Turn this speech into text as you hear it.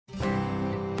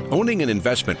Owning an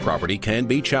investment property can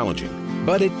be challenging,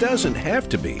 but it doesn't have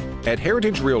to be. At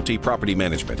Heritage Realty Property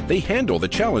Management, they handle the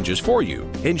challenges for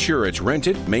you. Ensure it's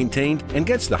rented, maintained, and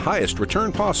gets the highest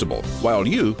return possible, while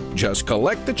you just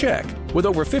collect the check. With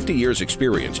over 50 years'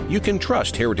 experience, you can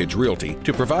trust Heritage Realty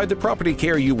to provide the property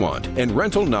care you want and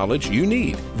rental knowledge you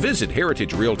need. Visit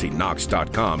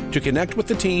heritagerealtyknox.com to connect with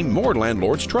the team more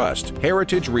landlords trust.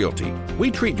 Heritage Realty.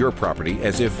 We treat your property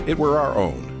as if it were our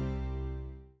own.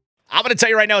 I'm going to tell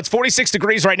you right now, it's 46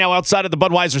 degrees right now outside of the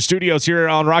Budweiser studios here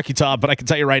on Rocky Top, but I can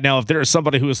tell you right now, if there is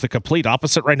somebody who is the complete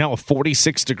opposite right now of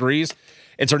 46 degrees,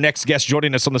 it's our next guest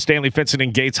joining us on the Stanley Fitson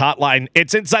and Gates hotline.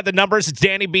 It's Inside the Numbers. It's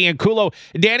Danny Biancullo.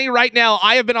 Danny, right now,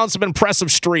 I have been on some impressive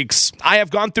streaks. I have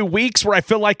gone through weeks where I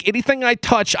feel like anything I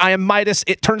touch, I am Midas,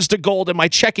 it turns to gold, and my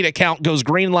checking account goes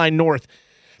green line north.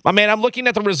 My man, I'm looking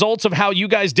at the results of how you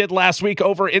guys did last week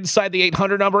over Inside the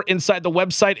 800 number, inside the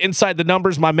website, Inside the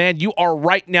Numbers. My man, you are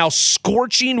right now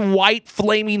scorching white,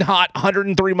 flaming hot,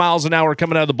 103 miles an hour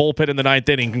coming out of the bullpen in the ninth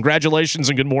inning. Congratulations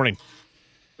and good morning.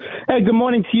 Hey, good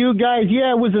morning to you guys.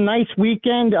 Yeah, it was a nice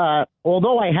weekend.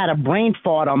 Although I had a brain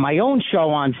fart on my own show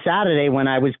on Saturday when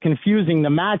I was confusing the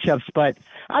matchups, but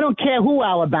I don't care who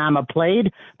Alabama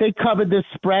played. They covered the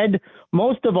spread.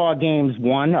 Most of our games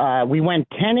won. We went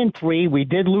 10-3. We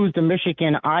did lose to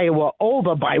Michigan, Iowa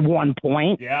over by 1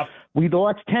 point. Yeah. We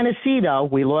lost Tennessee, though.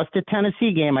 We lost the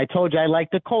Tennessee game. I told you I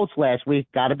liked the Colts last week.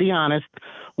 Got to be honest.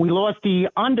 We lost the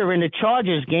under in the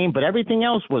Chargers game, but everything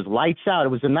else was lights out. It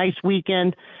was a nice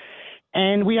weekend.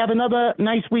 And we have another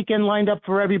nice weekend lined up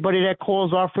for everybody that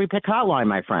calls our free pick hotline,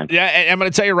 my friend. Yeah, and I'm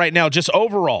going to tell you right now, just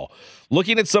overall,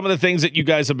 looking at some of the things that you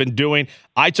guys have been doing,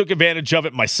 I took advantage of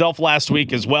it myself last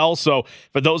week as well. So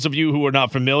for those of you who are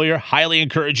not familiar, highly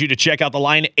encourage you to check out the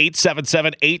line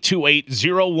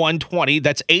 877-828-0120.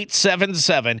 That's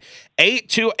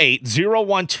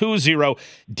 877-828-0120,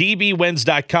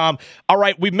 dbwins.com. All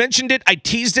right, we mentioned it. I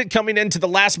teased it coming into the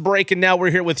last break, and now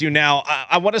we're here with you now.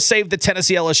 I want to save the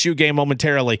Tennessee-LSU game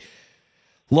momentarily.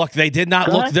 Look, they did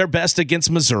not look their best against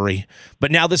Missouri,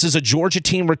 but now this is a Georgia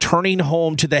team returning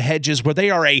home to the Hedges where they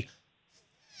are a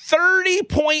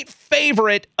 30-point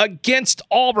favorite against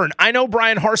Auburn. I know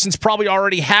Brian Harson's probably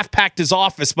already half-packed his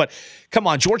office, but come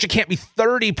on, Georgia can't be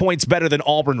 30 points better than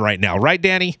Auburn right now, right,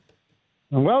 Danny?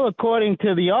 Well, according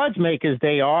to the odds makers,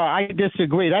 they are. I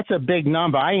disagree. That's a big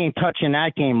number. I ain't touching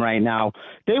that game right now.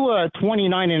 They were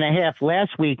 29.5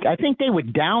 last week. I think they were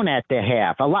down at the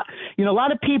half. A lot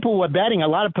of people were betting. A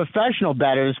lot of professional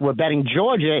bettors were betting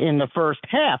Georgia in the first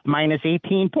half, minus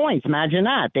 18 points. Imagine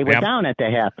that. They were down at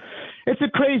the half. It's a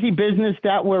crazy business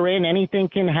that we're in. Anything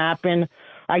can happen.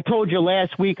 I told you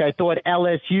last week I thought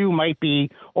LSU might be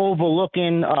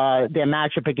overlooking their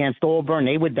matchup against Auburn.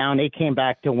 They were down. They came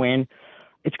back to win.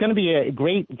 It's going to be a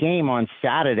great game on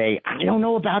Saturday. I don't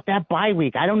know about that bye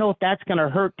week. I don't know if that's going to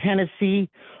hurt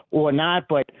Tennessee or not,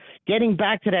 but getting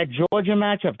back to that Georgia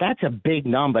matchup, that's a big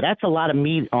number. That's a lot of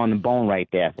meat on the bone right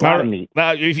there. A lot of meat.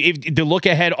 If the look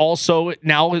ahead also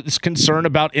now is concerned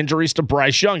about injuries to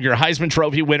Bryce Young. Your Heisman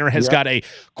Trophy winner has got a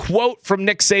quote from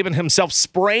Nick Saban himself,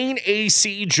 sprain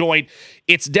AC joint.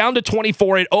 It's down to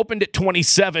 24. It opened at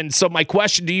 27. So my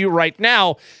question to you right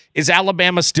now, is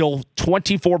Alabama still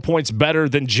 24 points better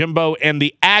than Jimbo and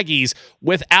the Aggies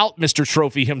without Mr.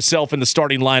 Trophy himself in the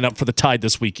starting lineup for the Tide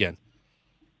this weekend?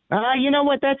 You know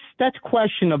what? That's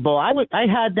questionable. I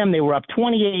had them. They were up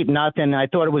 28-0. I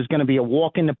thought it was going to be a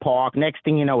walk in the park. Next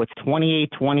thing you know, it's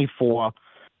 28-24.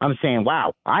 I'm saying,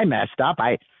 wow, I messed up.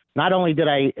 Not only did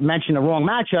I mention the wrong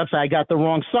matchups, I got the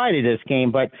wrong side of this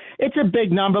game. But it's a big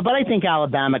number. But I think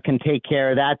Alabama can take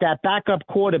care of that. That backup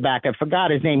quarterback, I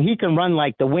forgot his name. He can run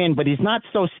like the wind, but he's not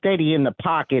so steady in the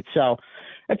pocket. So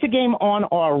it's a game on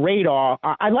our radar.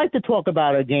 I'd like to talk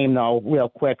about a game, though, real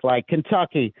quick, like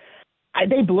Kentucky.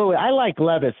 They blew it. I like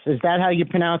Levis. Is that how you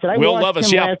pronounce it? I Will watched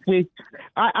Levis, him last week.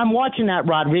 I'm watching that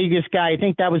Rodriguez guy. I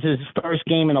think that was his first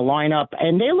game in the lineup,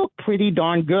 and they look pretty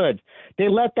darn good. They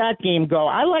let that game go.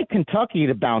 I like Kentucky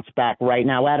to bounce back right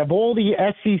now. Out of all the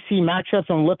SEC matchups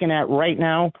I'm looking at right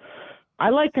now, I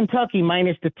like Kentucky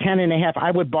minus the 10.5.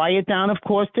 I would buy it down, of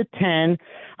course, to 10.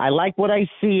 I like what I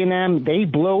see in them. They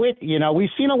blew it. We've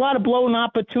seen a lot of blown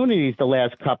opportunities the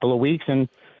last couple of weeks, and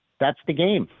that's the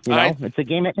game. It's a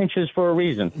game of inches for a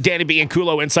reason. Danny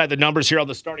Biancullo inside the numbers here on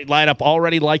the starting lineup,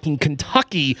 already liking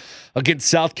Kentucky against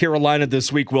South Carolina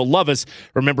this week. Will Levis,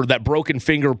 remember that broken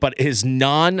finger, but his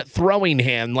non-throwing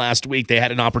hand last week, they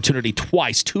had an opportunity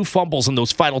twice, 2 fumbles in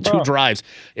those final 2 drives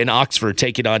in Oxford,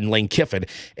 taking on Lane Kiffin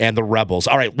and the Rebels.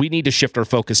 All right, we need to shift our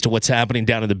focus to what's happening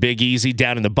down in the Big Easy,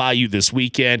 down in the Bayou this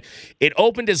weekend. It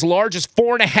opened as large as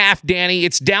 4.5, Danny.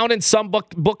 It's down in some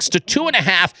books to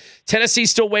 2.5.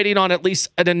 Tennessee's still waiting waiting on at least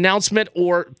an announcement,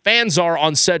 or fans are,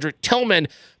 on Cedric Tillman.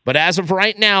 But as of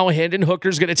right now, Hendon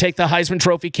Hooker's going to take the Heisman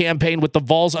Trophy campaign with the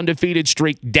Vols' undefeated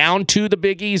streak down to the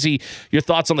Big Easy. Your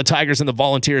thoughts on the Tigers and the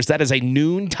Volunteers? That is a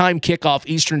noontime kickoff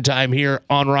Eastern time here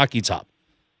on Rocky Top.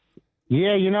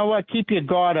 Yeah, you know what? Keep your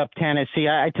guard up, Tennessee.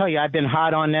 I tell you, I've been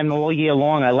hot on them all year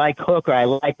long. I like Hooker. I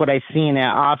like what I see in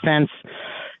their offense.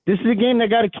 This is a game they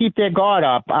got to keep their guard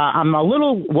up. I'm a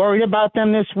little worried about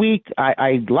them this week.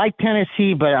 I like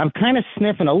Tennessee, but I'm kind of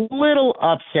sniffing a little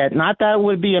upset. Not that it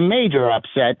would be a major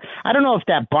upset. I don't know if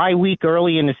that bye week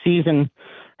early in the season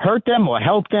hurt them or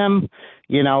helped them.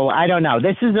 You know, I don't know.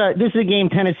 This is a game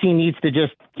Tennessee needs to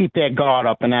just keep their guard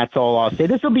up, and that's all I'll say.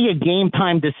 This will be a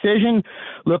game-time decision,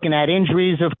 looking at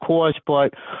injuries, of course.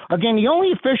 But, again, the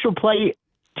only official play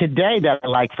today that I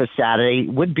like for Saturday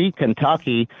would be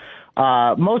Kentucky.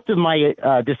 Most of my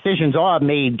decisions are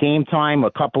made game time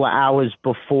a couple of hours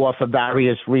before for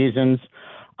various reasons.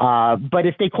 But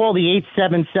if they call the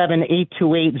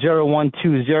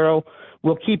 877-828-0120,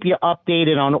 we'll keep you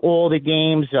updated on all the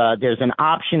games. There's an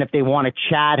option if they want to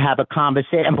chat, have a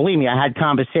conversation. And believe me, I had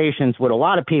conversations with a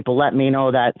lot of people let me know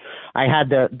that I had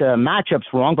the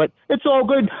matchups wrong, but it's all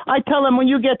good. I tell them when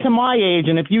you get to my age,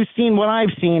 and if you've seen what I've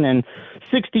seen and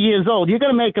 60 years old, you're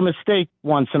going to make a mistake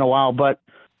once in a while, but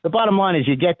the bottom line is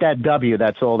you get that W.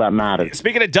 That's all that matters.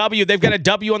 Speaking of W, they've got a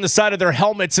W on the side of their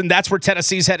helmets, and that's where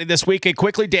Tennessee's headed this weekend.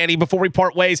 Quickly, Danny, before we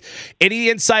part ways,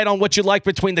 any insight on what you like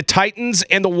between the Titans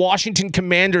and the Washington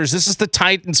Commanders? This is the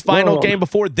Titans' final game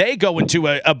before they go into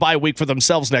a bye week for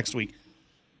themselves next week.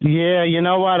 Yeah, you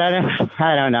know what? I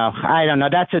don't know.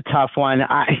 That's a tough one.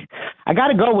 I got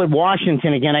to go with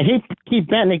Washington again. I hate to keep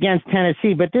betting against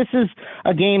Tennessee, but this is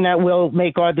a game that will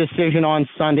make our decision on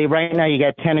Sunday. Right now, you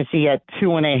got Tennessee at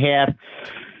 2.5.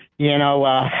 You know,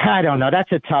 I don't know.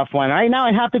 That's a tough one. Right now,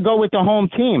 I have to go with the home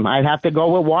team. I have to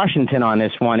go with Washington on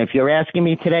this one. If you're asking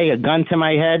me today, a gun to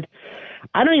my head,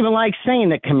 I don't even like saying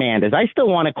the Commanders. I still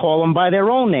want to call them by their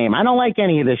own name. I don't like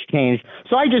any of this change,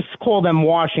 so I just call them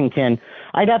Washington.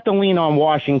 I'd have to lean on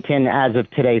Washington as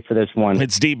of today for this one.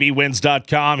 It's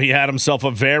dbwins.com. He had himself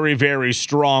a very, very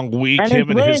strong week, him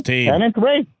and his team.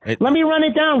 10-3. Let me run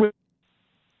it down.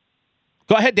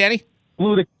 Go ahead, Danny.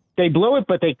 They blew it,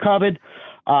 but they covered.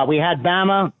 We had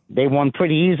Bama. They won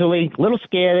pretty easily. Little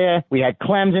scare there. We had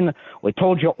Clemson. We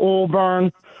told you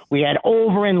Auburn. We had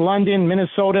over in London,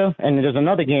 Minnesota, and there's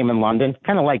another game in London,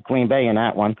 kind of like Green Bay in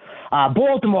that one.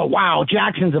 Baltimore, wow,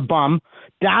 Jackson's a bum.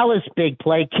 Dallas, big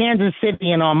play. Kansas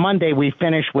City, and on Monday we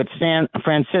finish with San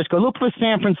Francisco. Look for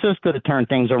San Francisco to turn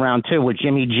things around, too, with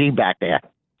Jimmy G back there.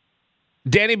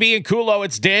 Danny Biancullo,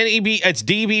 it's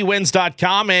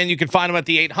dbwins.com, and you can find him at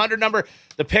the 800 number.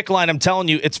 The pick line, I'm telling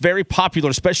you, it's very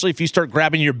popular, especially if you start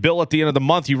grabbing your bill at the end of the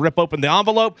month. You rip open the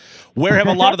envelope. Where have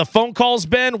a lot of the phone calls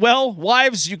been? Well,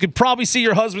 wives, you could probably see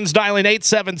your husbands dialing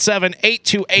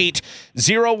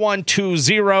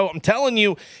 877-828-0120. I'm telling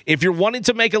you, if you're wanting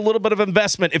to make a little bit of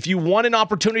investment, if you want an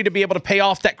opportunity to be able to pay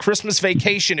off that Christmas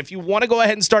vacation, if you want to go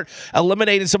ahead and start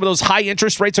eliminating some of those high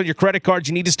interest rates on your credit cards,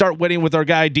 you need to start winning with our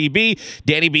guy, DB,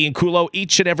 Danny Biancullo,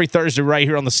 each and every Thursday right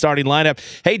here on the starting lineup.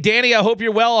 Hey, Danny, I hope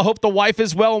you're well. I hope the wife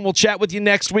is well, and we'll chat with you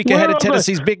next week ahead of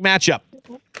Tennessee's big matchup.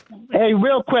 Hey,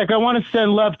 real quick, I want to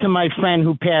send love to my friend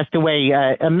who passed away,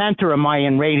 a mentor of mine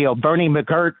in radio, Bernie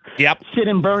McGirt. Yep. Sid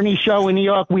and Bernie show in New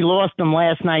York. We lost him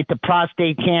last night to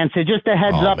prostate cancer. Just a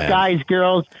heads up, man. Guys,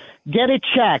 girls, get it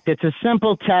checked. It's a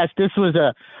simple test. This was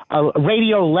a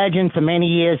radio legend for many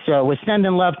years, so we're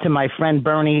sending love to my friend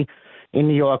Bernie in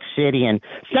New York City, and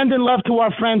sending love to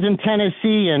our friends in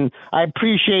Tennessee, and I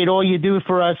appreciate all you do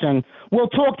for us, and we'll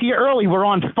talk to you early. We're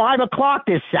on 5 o'clock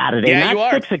this Saturday,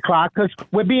 not 6 o'clock, because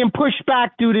we're being pushed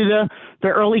back due to the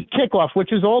early kickoff,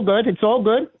 which is all good. It's all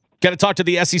good. Got to talk to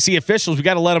the SEC officials. We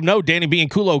got to let them know Danny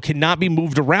Biancullo cannot be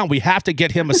moved around. We have to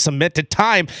get him a cemented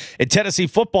time in Tennessee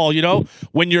football. You know,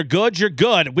 when you're good, you're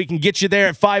good. We can get you there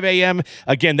at 5 a.m.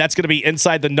 Again, that's going to be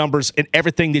Inside the Numbers and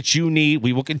everything that you need.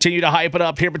 We will continue to hype it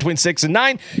up here between 6 and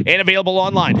 9 and available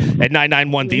online at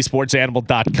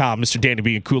 991thesportsanimal.com. Mr. Danny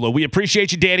Biancullo, we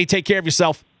appreciate you, Danny. Take care of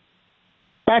yourself.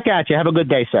 Back at you. Have a good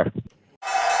day, sir.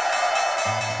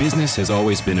 Business has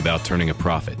always been about turning a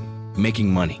profit,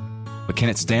 making money. But can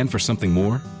it stand for something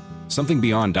more? Something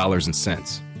beyond dollars and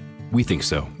cents? We think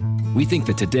so. We think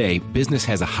that today, business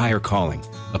has a higher calling,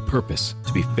 a purpose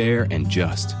to be fair and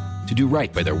just, to do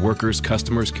right by their workers,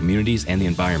 customers, communities, and the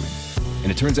environment.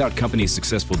 And it turns out companies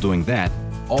successful doing that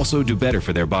also do better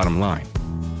for their bottom line.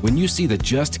 When you see the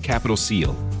Just Capital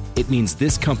seal, it means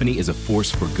this company is a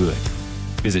force for good.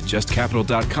 Visit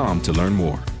justcapital.com to learn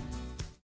more.